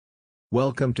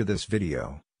Welcome to this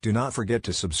video. Do not forget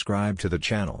to subscribe to the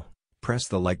channel, press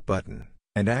the like button,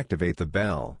 and activate the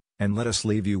bell, and let us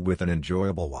leave you with an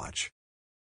enjoyable watch.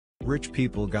 Rich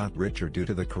people got richer due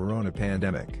to the corona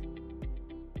pandemic.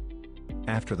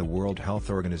 After the World Health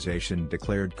Organization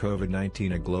declared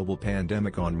COVID-19 a global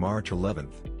pandemic on March 11,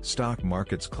 stock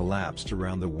markets collapsed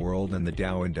around the world and the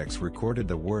Dow Index recorded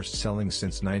the worst selling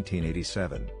since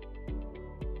 1987.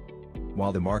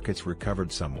 While the markets recovered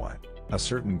somewhat, a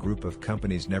certain group of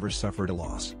companies never suffered a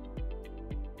loss.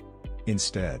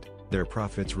 Instead, their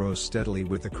profits rose steadily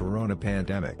with the corona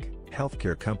pandemic.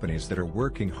 Healthcare companies that are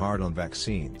working hard on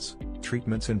vaccines,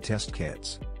 treatments and test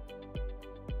kits.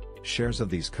 Shares of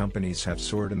these companies have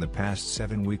soared in the past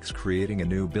 7 weeks, creating a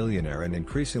new billionaire and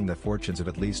increasing the fortunes of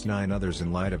at least 9 others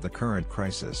in light of the current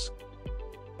crisis.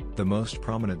 The most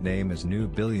prominent name is new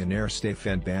billionaire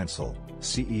Stéphane Bancel,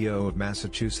 CEO of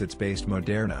Massachusetts-based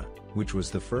Moderna, which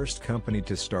was the first company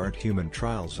to start human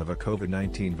trials of a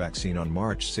COVID-19 vaccine on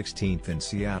March 16 in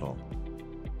Seattle.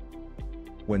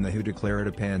 When the WHO declared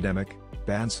a pandemic,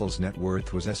 Bancel's net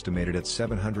worth was estimated at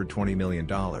 $720 million.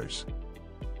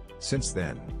 Since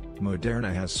then,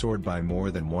 Moderna has soared by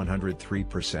more than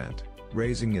 103%,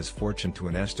 raising his fortune to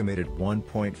an estimated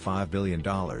 $1.5 billion.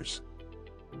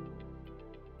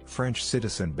 French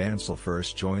citizen Bancel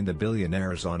first joined the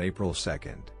billionaires on April 2,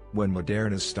 when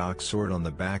Moderna's stock soared on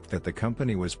the back that the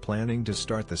company was planning to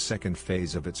start the second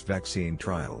phase of its vaccine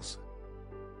trials.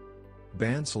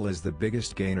 Bancel is the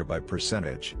biggest gainer by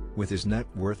percentage, with his net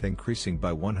worth increasing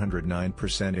by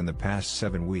 109% in the past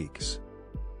 7 weeks.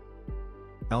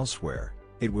 Elsewhere,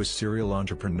 it was serial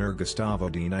entrepreneur Gustavo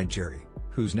Di Nigeri,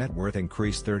 whose net worth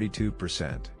increased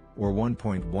 32%, or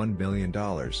 $1.1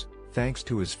 billion, thanks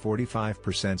to his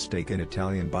 45% stake in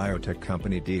Italian biotech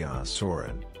company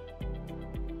soared.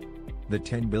 The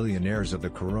 10 billionaires of the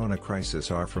corona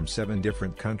crisis are from 7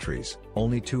 different countries,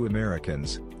 only 2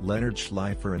 Americans, Leonard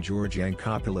Schleifer and George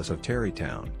Yancopoulos of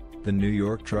Tarrytown, the New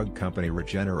York drug company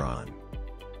Regeneron.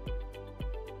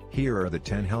 Here are the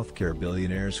 10 healthcare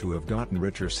billionaires who have gotten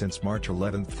richer since March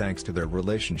 11 thanks to their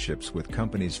relationships with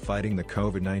companies fighting the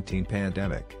COVID-19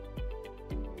 pandemic.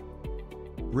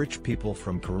 Rich people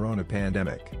from corona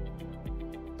pandemic.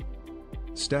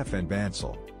 Stéphane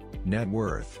Bancel. Net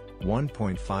worth,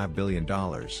 $1.5 billion.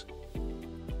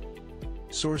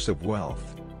 Source of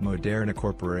wealth, Moderna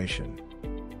Corporation.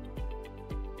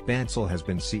 Bancel has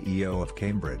been CEO of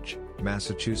Cambridge,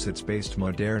 Massachusetts-based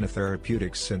Moderna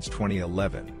Therapeutics since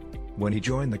 2011, when he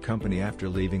joined the company after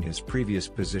leaving his previous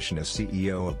position as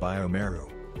CEO of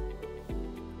bioMérieux.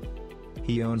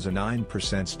 He owns a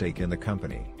 9% stake in the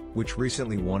company, which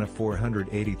recently won a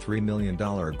 $483 million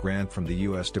grant from the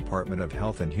U.S. Department of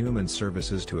Health and Human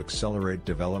Services to accelerate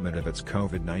development of its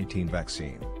COVID-19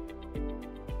 vaccine.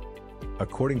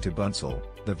 According to Bancel,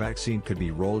 the vaccine could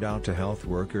be rolled out to health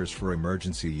workers for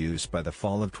emergency use by the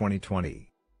fall of 2020.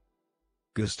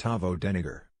 Gustavo Di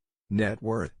Nigeri. Net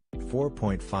worth,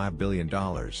 $4.5 billion.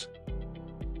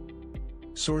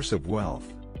 Source of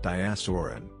wealth,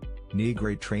 soared.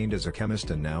 Nigeri trained as a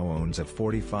chemist and now owns a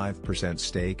 45%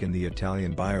 stake in the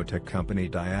Italian biotech company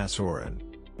soared.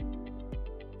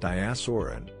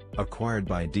 Soared, acquired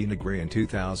by Di Nigeri in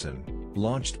 2000,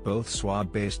 launched both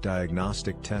swab-based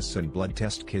diagnostic tests and blood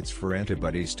test kits for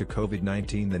antibodies to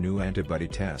COVID-19. The new antibody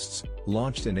tests,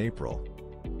 launched in April,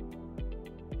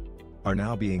 are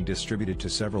now being distributed to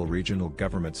several regional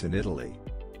governments in Italy.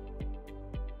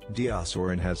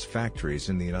 Soared has factories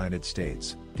in the United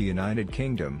States, the United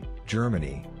Kingdom,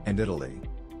 Germany, and Italy.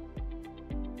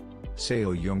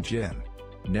 Seo Young-jin.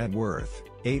 Net worth,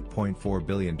 $8.4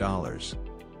 billion.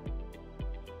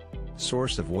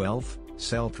 Source of wealth,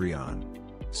 Celltrion.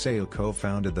 Seo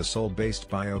co-founded the Seoul-based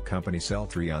bio company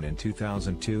Celltrion in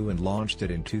 2002 and launched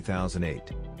it in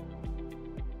 2008.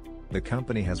 The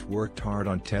company has worked hard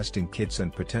on testing kits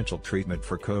and potential treatment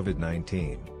for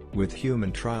COVID-19, with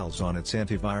human trials on its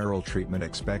antiviral treatment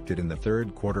expected in the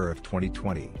third quarter of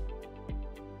 2020.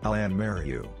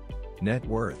 Al-Ahram. Net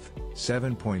worth,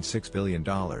 $7.6 billion.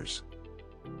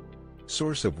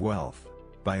 Source of wealth,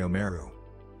 bioMérieux.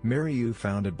 Mérieux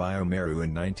founded bioMérieux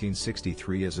in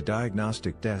 1963 as a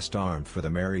diagnostic test arm for the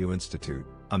Mérieux Institute,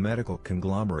 a medical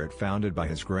conglomerate founded by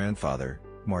his grandfather,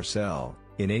 Marcel,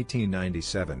 in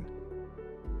 1897.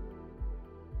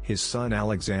 His son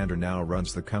Alexander now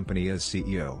runs the company as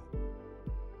CEO.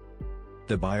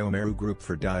 The bioMérieux Group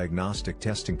for Diagnostic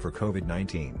Testing for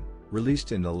COVID-19,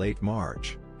 released in the late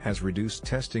March, has reduced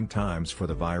testing times for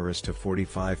the virus to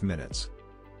 45 minutes.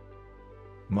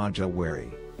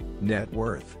 Mahjawari. Net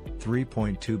worth,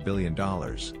 $3.2 billion.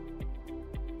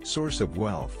 Source of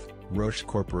wealth, Roche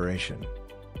Corporation.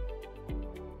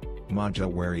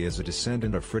 Majawari is a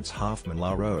descendant of Fritz Hoffmann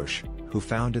La Roche, who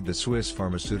founded the Swiss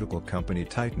pharmaceutical company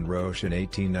Titan Roche in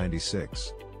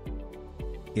 1896.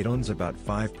 It owns about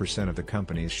 5% of the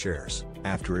company's shares,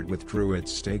 after it withdrew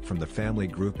its stake from the family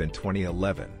group in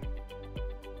 2011.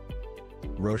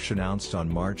 Roche announced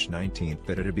on March 19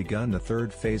 that it had begun the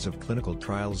third phase of clinical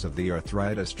trials of the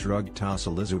arthritis drug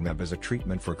tocilizumab as a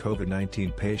treatment for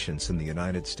COVID-19 patients in the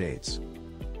United States.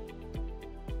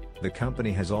 The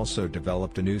company has also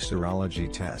developed a new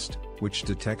serology test, which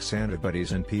detects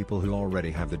antibodies in people who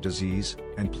already have the disease,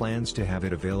 and plans to have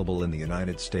it available in the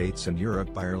United States and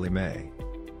Europe by early May.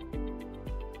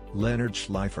 Leonard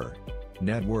Schleifer.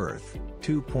 Net worth,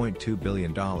 $2.2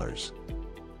 billion.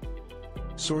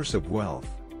 Source of wealth,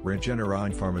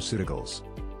 Regeneron Pharmaceuticals.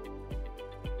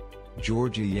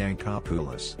 Georgi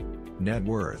Yankopoulos. Net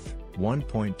worth,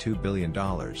 $1.2 billion.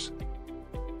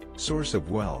 Source of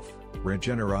wealth,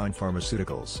 Regeneron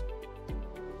Pharmaceuticals.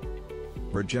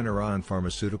 Regeneron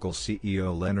Pharmaceuticals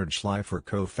CEO Leonard Schleifer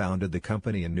co-founded the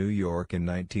company in New York in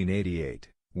 1988,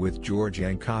 with George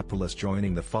Yankopoulos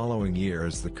joining the following year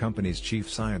as the company's chief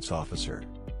science officer.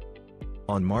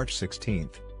 On March 16,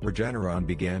 Regeneron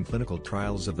began clinical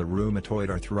trials of the rheumatoid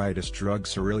arthritis drug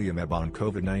sarilumab on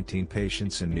COVID-19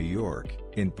 patients in New York,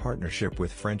 in partnership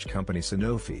with French company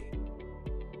Sanofi.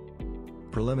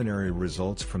 Preliminary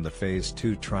results from the Phase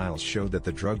 2 trials showed that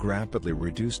the drug rapidly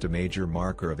reduced a major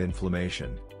marker of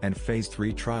inflammation, and Phase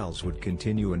 3 trials would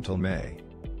continue until May.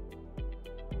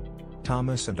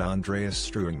 Thomas and Andreas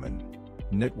Struingman.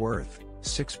 Net worth,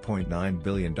 $6.9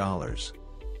 billion.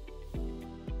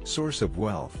 Source of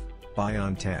wealth,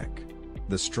 BioNTech.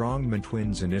 The Strongman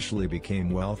twins initially became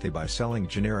wealthy by selling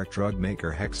generic drug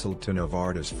maker Hexal to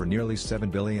Novartis for nearly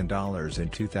 $7 billion in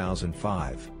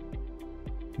 2005.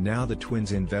 Now the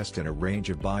twins invest in a range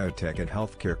of biotech and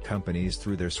healthcare companies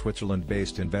through their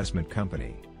Switzerland-based investment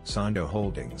company, Sando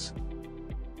Holdings.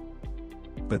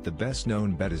 But the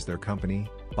best-known bet is their company,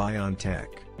 BioNTech,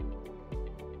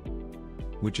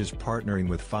 which is partnering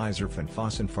with Pfizer and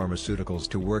Fosun Pharmaceuticals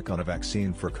to work on a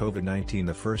vaccine for COVID-19.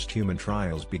 The first human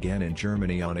trials began in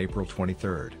Germany on April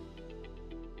 23.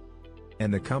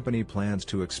 And the company plans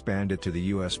to expand it to the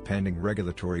US pending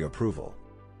regulatory approval.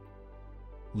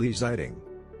 Lee Zeiting.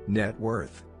 Net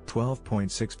worth,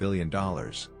 $12.6 billion.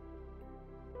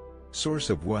 Source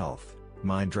of wealth,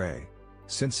 Mindray.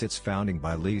 Since its founding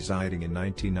by Lee Zeiting in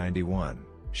 1991,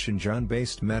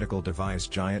 Shenzhen-based medical device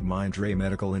giant Mindray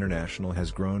Medical International has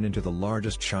grown into the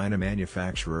largest China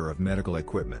manufacturer of medical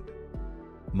equipment.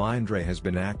 Mindray has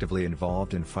been actively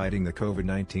involved in fighting the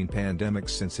COVID-19 pandemic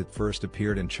since it first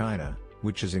appeared in China,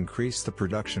 which has increased the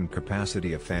production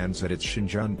capacity of fans at its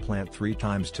Shenzhen plant 3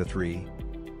 times to 3,000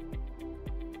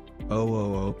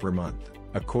 per month,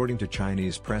 according to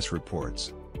Chinese press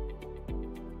reports.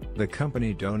 The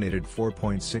company donated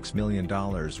 $4.6 million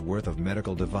worth of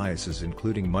medical devices,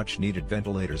 including much-needed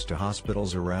ventilators, to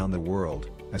hospitals around the world,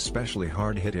 especially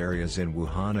hard-hit areas in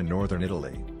Wuhan and northern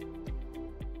Italy.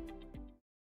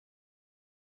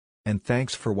 And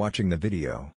thanks for watching the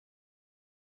video.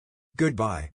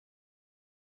 Goodbye.